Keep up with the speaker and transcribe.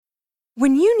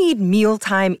When you need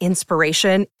mealtime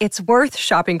inspiration, it's worth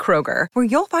shopping Kroger, where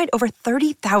you'll find over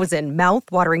 30,000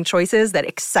 mouth-watering choices that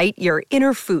excite your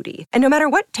inner foodie. And no matter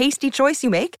what tasty choice you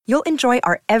make, you'll enjoy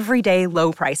our everyday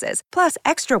low prices, plus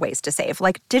extra ways to save,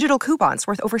 like digital coupons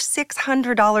worth over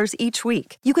 $600 each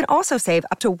week. You can also save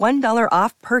up to $1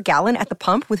 off per gallon at the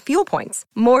pump with fuel points.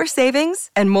 More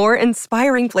savings and more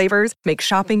inspiring flavors make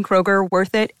shopping Kroger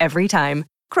worth it every time.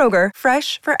 Kroger,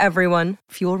 fresh for everyone.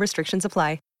 Fuel restrictions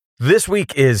apply. This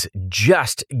week is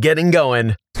just getting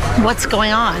going. What's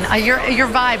going on? Your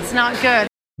vibe's not good.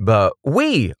 But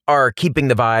we are keeping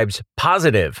the vibes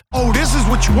positive. Oh, this is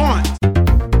what you want.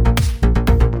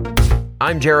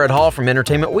 I'm Jared Hall from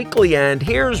Entertainment Weekly, and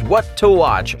here's what to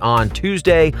watch on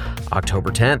Tuesday,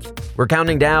 October 10th. We're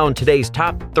counting down today's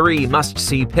top 3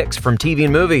 must-see picks from TV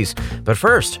and movies. But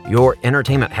first, your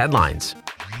entertainment headlines.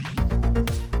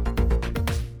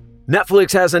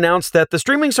 Netflix has announced that the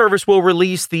streaming service will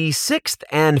release the 6th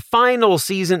and final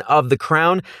season of The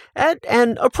Crown at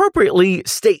an appropriately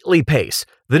stately pace.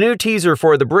 The new teaser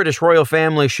for the British royal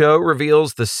family show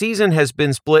reveals the season has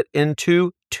been split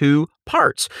into 2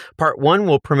 parts. Part 1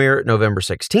 will premiere November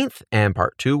 16th, and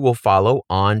Part 2 will follow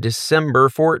on December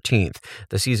 14th.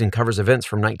 The season covers events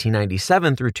from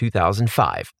 1997 through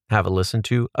 2005. Have a listen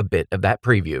to a bit of that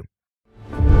preview.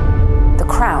 The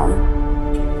crown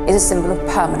is a symbol of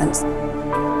permanence.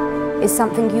 Is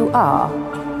something you are,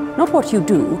 not what you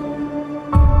do.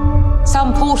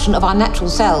 Some portion of our natural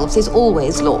selves is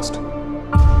always lost.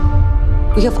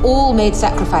 We have all made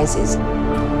sacrifices.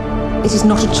 It is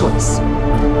not a choice.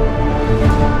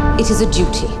 It is a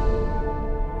duty.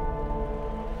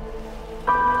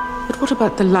 But what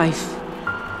about the life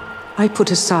I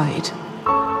put aside?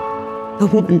 The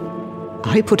woman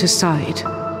I put aside?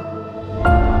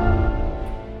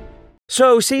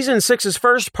 So, Season 6's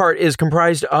first part is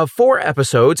comprised of 4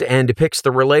 episodes and depicts the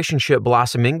relationship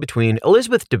blossoming between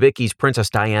Elizabeth Debicki's Princess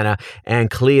Diana and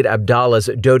Khalid Abdallah's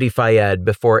Dodi Fayed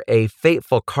before a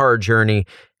fateful car journey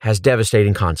has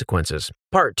devastating consequences.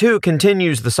 Part 2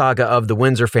 continues the saga of the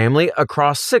Windsor family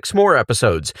across 6 more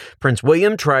episodes. Prince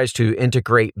William tries to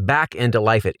integrate back into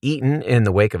life at Eton in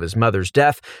the wake of his mother's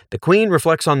death. The Queen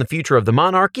reflects on the future of the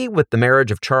monarchy with the marriage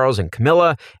of Charles and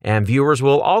Camilla, and viewers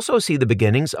will also see the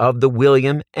beginnings of the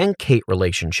William and Kate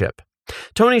relationship.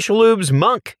 Tony Shalhoub's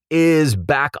Monk is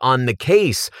back on the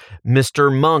case. Mr.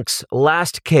 Monk's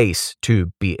Last Case,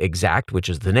 to be exact, which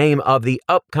is the name of the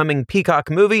upcoming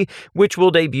Peacock movie, which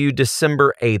will debut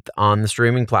December 8th on the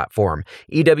streaming platform.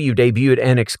 EW debuted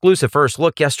an exclusive first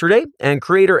look yesterday, and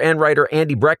creator and writer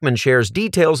Andy Breckman shares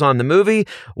details on the movie,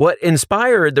 what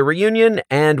inspired the reunion,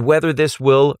 and whether this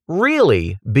will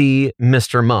really be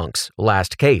Mr. Monk's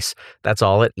Last Case. That's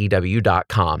all at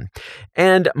EW.com.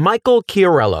 And Michael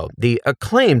Chiarello, the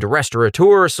acclaimed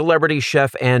restaurateur, celebrity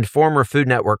chef, and former Food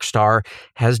Network star,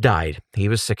 has died. He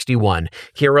was 61.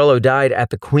 Chiarello died at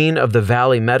the Queen of the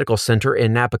Valley Medical Center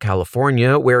in Napa,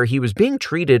 California, where he was being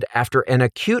treated after an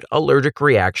acute allergic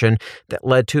reaction that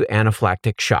led to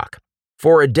anaphylactic shock.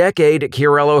 For a decade,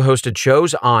 Chiarello hosted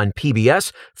shows on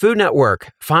PBS, Food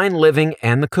Network, Fine Living,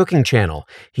 and the Cooking Channel.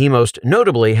 He most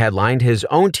notably headlined his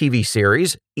own TV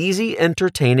series, Easy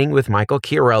Entertaining with Michael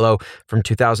Chiarello, from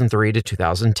 2003 to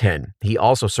 2010. He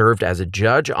also served as a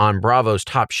judge on Bravo's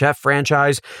Top Chef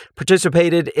franchise,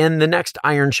 participated in the Next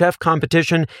Iron Chef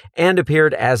competition, and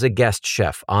appeared as a guest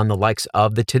chef on the likes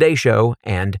of The Today Show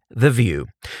and The View.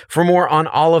 For more on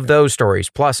all of those stories,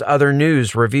 plus other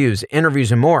news, reviews,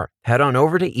 interviews, and more, head on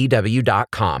over to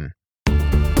EW.com.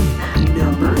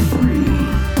 Number 3.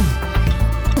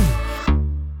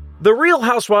 The Real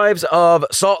Housewives of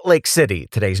Salt Lake City,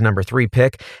 today's number 3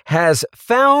 pick, has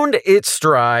found its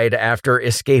stride after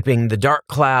escaping the dark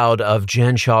cloud of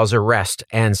Jen Shah's arrest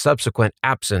and subsequent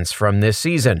absence from this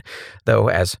season. Though,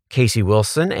 as Casey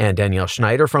Wilson and Danielle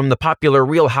Schneider from the popular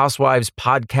Real Housewives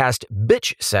podcast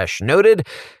Bitch Sesh noted,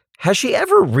 has she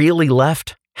ever really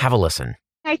left? Have a listen.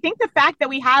 I think the fact that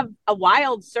we have a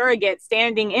wild surrogate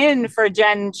standing in for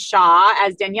Jen Shah,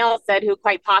 as Danielle said, who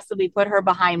quite possibly put her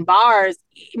behind bars,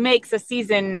 makes a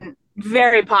season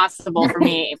very possible for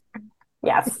me.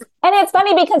 Yes. And it's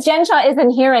funny because Jen Shah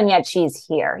isn't here and yet she's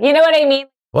here. You know what I mean?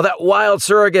 Well, that wild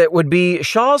surrogate would be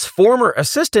Shah's former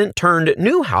assistant turned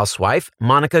new housewife,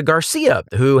 Monica Garcia,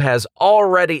 who has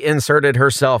already inserted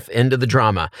herself into the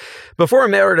drama. Before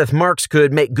Meredith Marks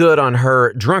could make good on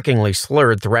her drunkenly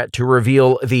slurred threat to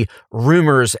reveal the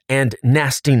rumors and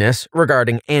nastiness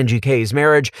regarding Angie K's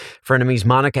marriage, frenemies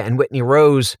Monica and Whitney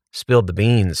Rose spilled the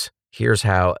beans. Here's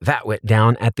how that went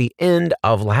down at the end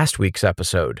of last week's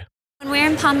episode. When we were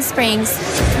in Palm Springs,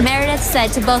 Meredith said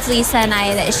to both Lisa and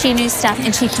I that she knew stuff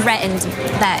and she threatened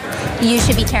that you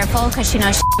should be careful because she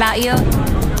knows about you.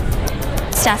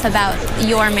 Stuff about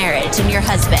your marriage and your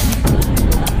husband.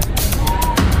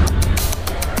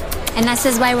 And this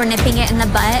is why we're nipping it in the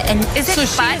butt. And Is it so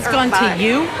she has gone to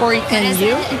you or and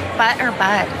you? Butt or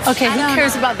butt? Okay, who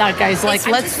cares about that, guys? Like,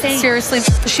 let's seriously.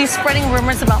 She's spreading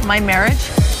rumors about my marriage.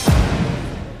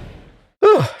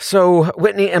 So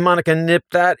Whitney and Monica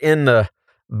nipped that in the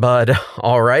bud,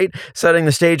 all right, setting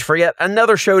the stage for yet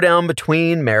another showdown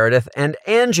between Meredith and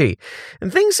Angie.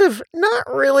 And things have not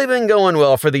really been going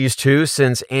well for these two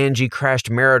since Angie crashed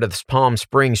Meredith's Palm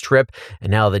Springs trip,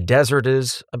 and now the desert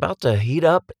is about to heat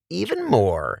up even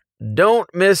more. Don't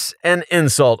miss an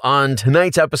insult on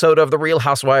tonight's episode of The Real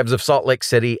Housewives of Salt Lake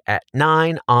City at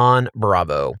 9 on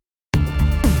Bravo.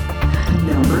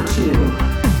 Number 2.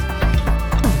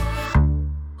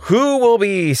 Who will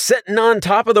be sitting on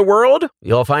top of the world?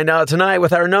 You'll find out tonight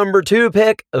with our number 2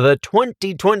 pick, the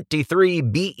 2023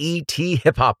 BET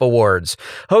Hip Hop Awards,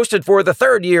 hosted for the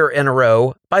 3rd year in a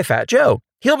row by Fat Joe.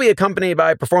 He'll be accompanied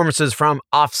by performances from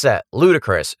Offset,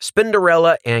 Ludacris,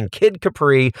 Spinderella, and Kid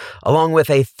Capri, along with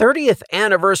a 30th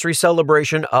anniversary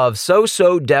celebration of So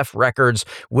Def Records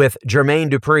with Jermaine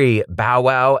Dupri, Bow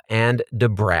Wow, and Da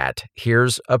Brat.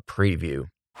 Here's a preview.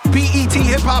 BET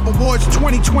Hip Hop Awards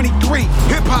 2023,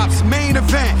 hip hop's main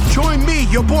event. Join me,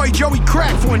 your boy Joey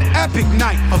Crack, for an epic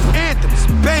night of anthems,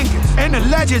 bangers, and the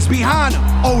legends behind them.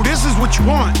 Oh, this is what you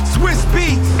want. Swiss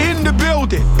Beats in the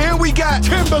building, and we got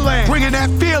Timberland bringing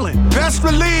that feeling. Best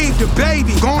Relieved, the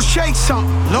baby, gon' shake something.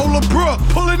 Lola Brooke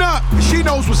pulling up, she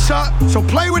knows what's up. So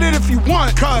play with it if you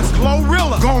want, cause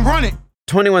Glorilla gon' run it.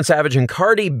 21 Savage and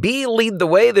Cardi B lead the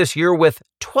way this year with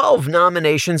 12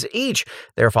 nominations each.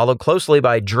 They're followed closely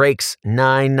by Drake's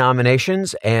 9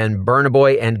 nominations and Burna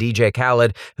Boy and DJ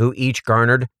Khaled, who each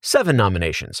garnered 7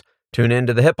 nominations. Tune in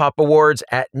to the Hip Hop Awards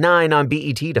at 9 on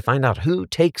BET to find out who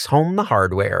takes home the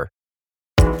hardware.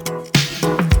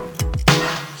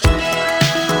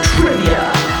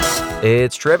 Trivia.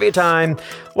 It's trivia time.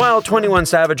 While 21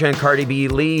 Savage and Cardi B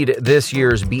lead this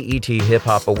year's BET Hip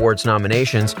Hop Awards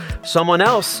nominations, someone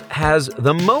else has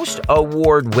the most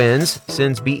award wins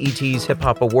since BET's Hip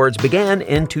Hop Awards began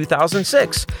in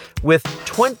 2006. With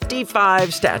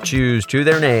 25 statues to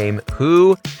their name,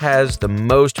 who has the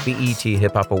most BET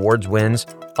Hip Hop Awards wins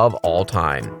of all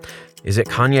time? Is it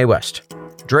Kanye West,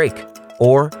 Drake,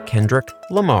 or Kendrick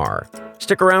Lamar?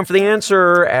 Stick around for the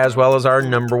answer, as well as our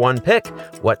number 1 pick.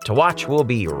 What to watch, we'll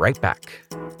be right back.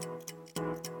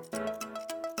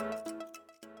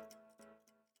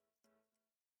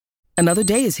 Another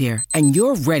day is here, and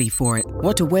you're ready for it.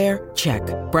 What to wear? Check.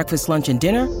 Breakfast, lunch, and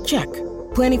dinner? Check.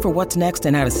 Planning for what's next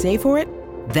and how to save for it?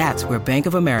 That's where Bank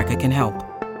of America can help.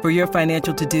 For your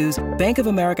financial to-dos, Bank of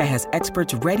America has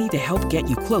experts ready to help get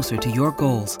you closer to your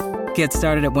goals. Get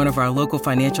started at one of our local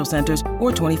financial centers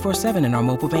or 24/7 in our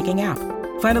mobile banking app.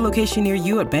 Find a location near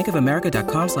you at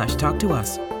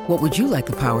bankofamerica.com/talktous. What would you like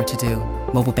the power to do?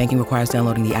 Mobile banking requires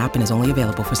downloading the app and is only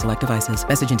available for select devices.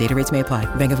 Message and data rates may apply.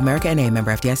 Bank of America N.A.,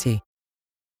 member FDIC.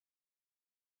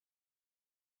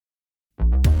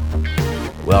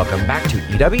 Welcome back to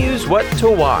EW's What to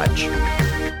Watch.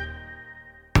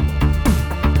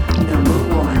 Number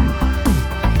 1.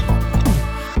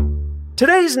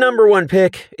 Today's number 1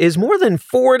 pick is more than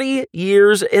 40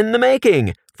 years in the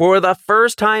making. For the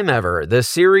first time ever, the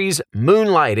series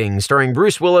Moonlighting, starring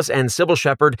Bruce Willis and Sybil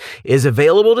Shepherd, is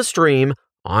available to stream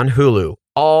on Hulu.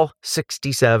 All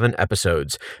 67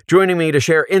 episodes. Joining me to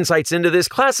share insights into this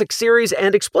classic series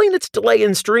and explain its delay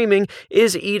in streaming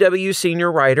is EW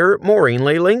senior writer Maureen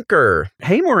Lee Linker.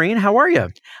 Hey, Maureen, how are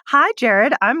you? Hi,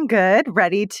 Jared. I'm good.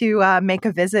 Ready to make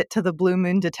a visit to the Blue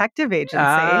Moon Detective Agency.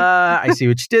 I see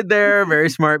what you did there. Very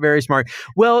smart, very smart.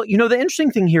 Well, you know, the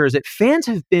interesting thing here is that fans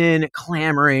have been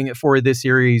clamoring for this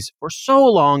series for so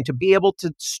long to be able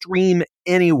to stream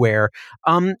anywhere.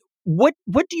 What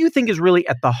do you think is really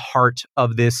at the heart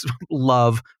of this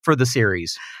love for the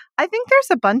series? I think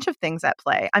there's a bunch of things at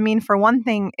play. I mean, for one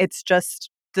thing, it's just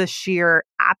the sheer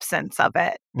absence of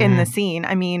it in the scene.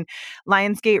 I mean,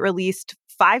 Lionsgate released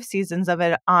 5 seasons of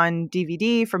it on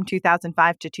DVD from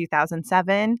 2005 to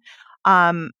 2007.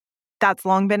 That's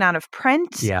long been out of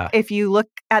print. Yeah. If you look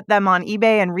at them on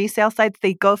eBay and resale sites,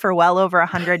 they go for well over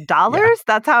 $100. Yeah.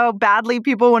 That's how badly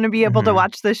people want to be able to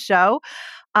watch this show.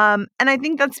 And I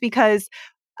think that's because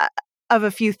of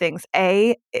a few things.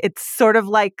 A, it's sort of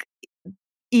like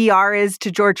ER is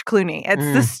to George Clooney. It's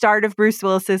the start of Bruce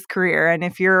Willis's career. And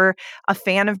if you're a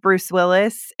fan of Bruce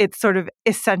Willis, it's sort of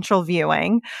essential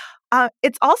viewing.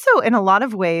 It's also, in a lot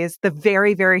of ways, the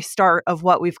very, very start of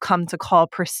what we've come to call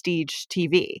prestige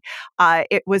TV.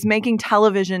 It was making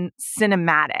television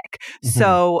cinematic.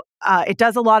 So it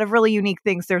does a lot of really unique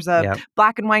things. There's a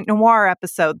black and white noir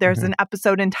episode. There's an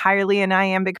episode entirely in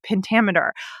iambic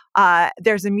pentameter.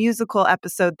 There's a musical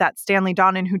episode that Stanley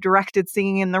Donen, who directed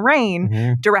Singing in the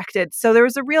Rain, directed. So there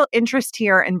was a real interest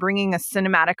here in bringing a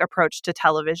cinematic approach to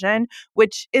television,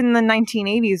 which in the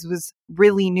 1980s was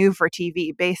really new for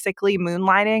TV. Basically,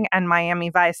 Moonlighting and Miami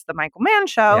Vice, the Michael Mann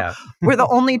show, were the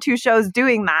only two shows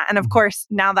doing that. And of course,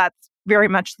 now that's very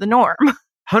much the norm.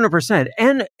 100%.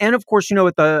 And of course, you know,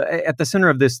 at the center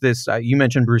of this you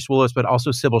mentioned Bruce Willis, but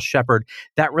also Sybil Shepherd,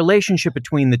 that relationship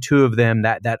between the two of them,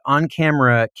 that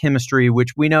on-camera chemistry,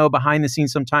 which we know behind the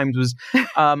scenes sometimes was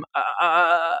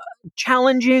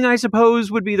challenging, I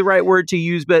suppose would be the right word to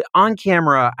use. But on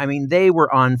camera, I mean, they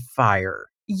were on fire.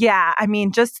 Yeah, I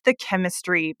mean, just the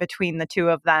chemistry between the two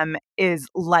of them is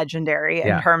legendary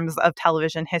in terms of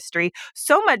television history.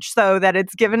 So much so that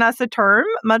it's given us a term,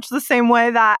 much the same way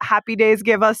that Happy Days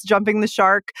gave us Jumping the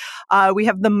Shark. We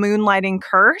have the Moonlighting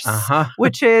curse,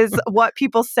 which is what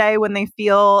people say when they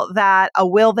feel that a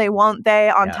will they, won't they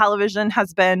on television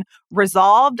has been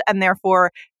resolved and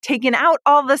therefore taken out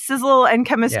all the sizzle and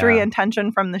chemistry and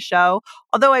tension from the show.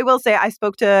 Although I will say I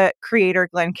spoke to creator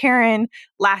Glenn Caron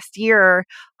last year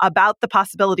about the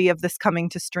possibility of this coming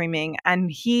to streaming,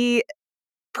 and he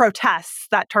protests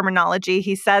that terminology.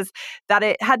 He says that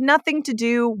it had nothing to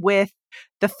do with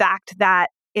the fact that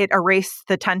it erased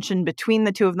the tension between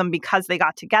the two of them because they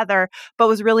got together, but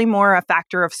was really more a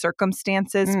factor of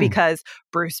circumstances because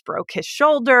Bruce broke his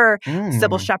shoulder,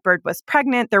 Sybil Shepherd was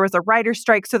pregnant, there was a writer's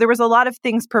strike. So there was a lot of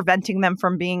things preventing them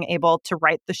from being able to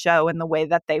write the show in the way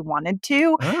that they wanted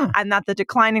to. And that the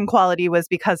decline in quality was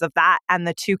because of that and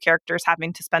the two characters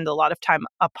having to spend a lot of time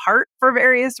apart for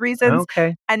various reasons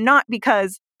and not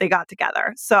because they got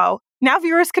together. So now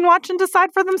viewers can watch and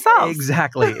decide for themselves.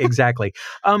 Exactly.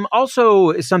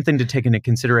 Also, something to take into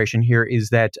consideration here is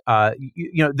that,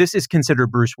 this is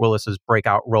considered Bruce Willis's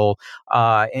breakout role.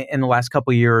 In the last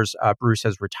couple of years, Bruce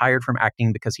has retired from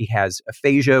acting because he has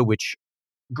aphasia, which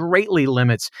greatly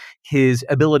limits his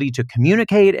ability to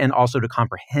communicate and also to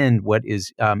comprehend what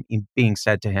is being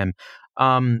said to him.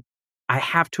 I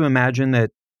have to imagine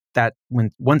that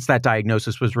once that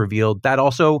diagnosis was revealed, that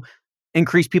also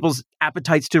increase people's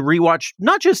appetites to rewatch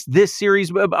not just this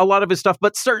series, a lot of his stuff,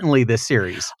 but certainly this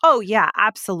series. Oh, yeah,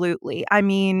 absolutely. I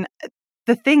mean,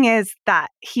 the thing is that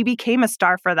he became a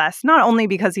star for this, not only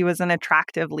because he was an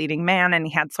attractive leading man and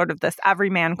he had sort of this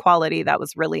everyman quality that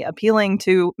was really appealing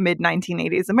to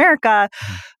mid-1980s America,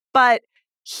 but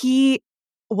he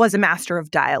was a master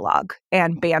of dialogue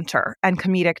and banter and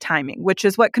comedic timing, which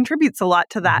is what contributes a lot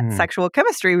to that sexual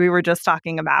chemistry we were just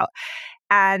talking about.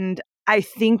 And I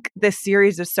think this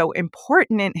series is so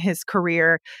important in his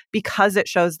career because it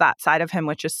shows that side of him,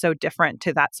 which is so different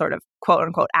to that sort of quote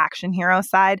unquote action hero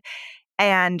side.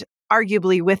 And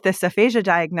arguably with this aphasia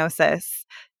diagnosis,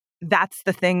 that's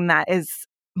the thing that is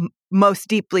most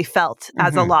deeply felt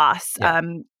as a loss.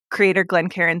 Creator Glenn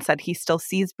Caron said he still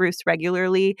sees Bruce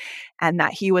regularly and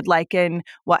that he would liken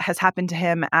what has happened to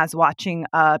him as watching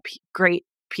a great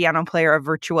piano player, a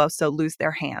virtuoso, lose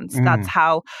their hands. That's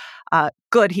how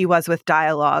good he was with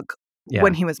dialogue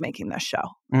when he was making this show.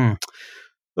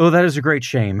 Oh, that is a great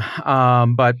shame.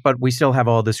 But we still have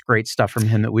all this great stuff from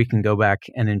him that we can go back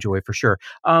and enjoy for sure.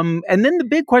 And then the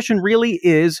big question really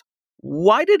is,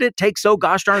 why did it take so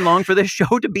gosh darn long for this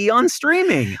show to be on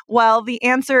streaming? Well, the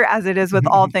answer, as it is with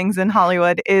all things in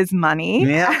Hollywood, is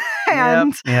money.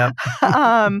 And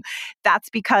that's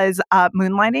because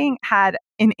Moonlighting had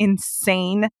an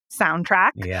insane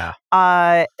soundtrack.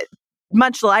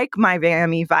 Much like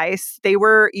Miami Vice, they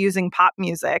were using pop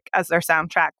music as their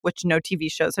soundtrack, which no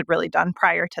TV shows had really done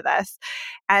prior to this.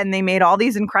 And they made all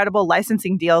these incredible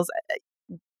licensing deals.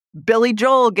 Billy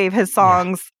Joel gave his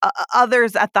songs.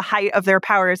 Others at the height of their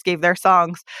powers gave their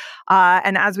songs.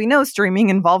 And as we know, streaming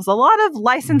involves a lot of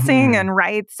licensing and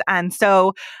rights. And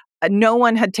so no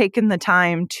one had taken the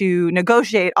time to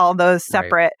negotiate all those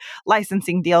separate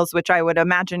licensing deals, which I would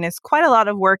imagine is quite a lot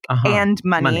of work and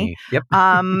money.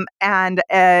 And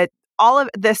all of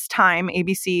this time,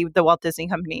 ABC, the Walt Disney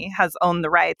Company, has owned the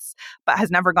rights, but has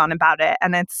never gone about it.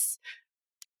 And it's,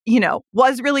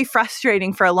 was really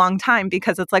frustrating for a long time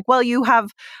because it's like, well, you have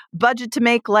budget to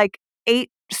make like 8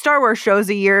 Star Wars shows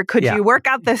a year. Could you work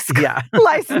out this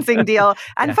licensing deal?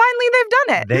 And finally, they've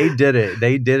done it. They did it.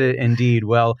 They did it indeed.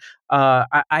 Well,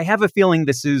 I have a feeling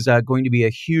this is going to be a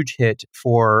huge hit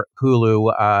for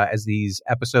Hulu as these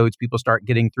episodes, people start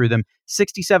getting through them.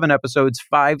 67 episodes,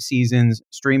 5 seasons,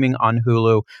 streaming on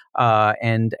Hulu.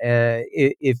 And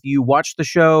if you watched the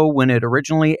show when it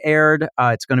originally aired,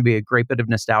 it's going to be a great bit of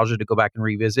nostalgia to go back and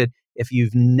revisit. If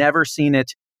you've never seen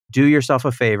it, do yourself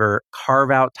a favor,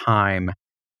 carve out time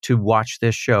to watch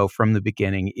this show from the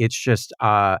beginning. It's just...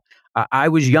 I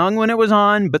was young when it was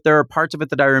on, but there are parts of it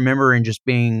that I remember and just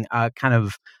being kind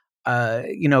of,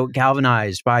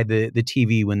 galvanized by the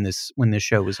TV when this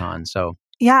show was on. So.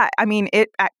 Yeah, I mean, it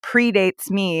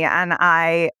predates me, and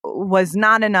I was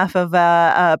not enough of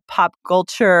a pop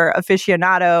culture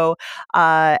aficionado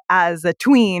as a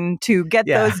tween to get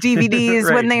those DVDs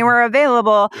right. when they were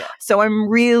available. Yeah. So I'm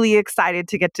really excited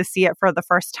to get to see it for the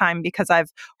first time because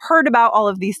I've heard about all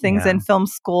of these things in film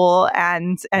school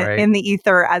and in the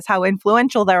ether as how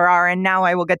influential they are, and now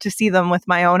I will get to see them with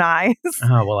my own eyes.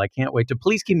 Oh, well, I can't wait to.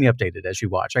 Please keep me updated as you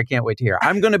watch. I can't wait to hear.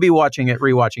 I'm going to be rewatching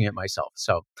it myself.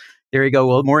 So. There you go.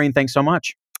 Well, Maureen, thanks so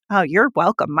much. Oh, you're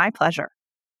welcome. My pleasure.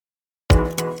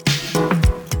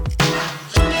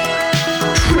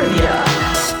 Trivia.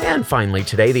 And finally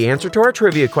today, the answer to our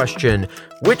trivia question.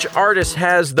 Which artist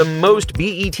has the most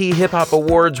BET Hip Hop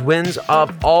Awards wins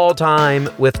of all time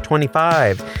with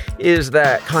 25? Is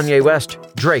that Kanye West,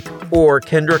 Drake, or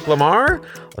Kendrick Lamar?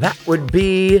 Well, that would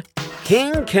be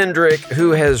King Kendrick, who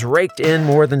has raked in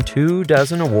more than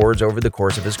 24 awards over the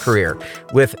course of his career.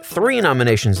 With 3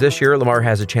 nominations this year, Lamar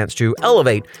has a chance to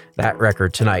elevate that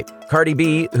record tonight. Cardi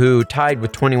B, who tied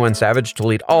with 21 Savage to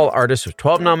lead all artists with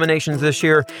 12 nominations this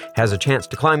year, has a chance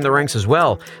to climb the ranks as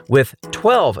well. With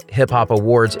 12 hip-hop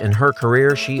awards in her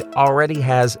career, she already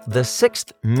has the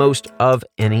 6th most of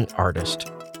any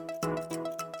artist.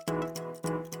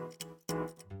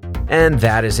 And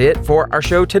that is it for our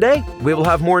show today. We will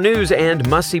have more news and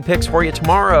must-see picks for you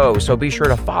tomorrow, so be sure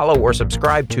to follow or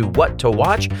subscribe to What to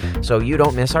Watch so you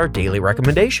don't miss our daily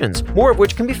recommendations, more of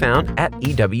which can be found at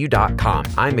EW.com.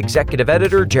 I'm Executive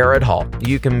Editor Jared Hall.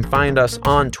 You can find us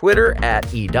on Twitter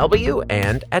at EW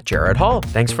and at Jared Hall.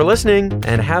 Thanks for listening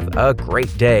and have a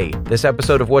great day. This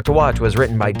episode of What to Watch was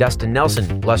written by Dustin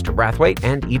Nelson, Lester Brathwaite,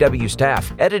 and EW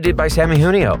staff. Edited by Sammy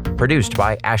Junio. Produced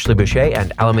by Ashley Boucher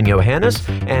and Alamin Johannes.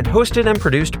 And hosted and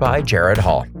produced by Jared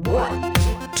Hall.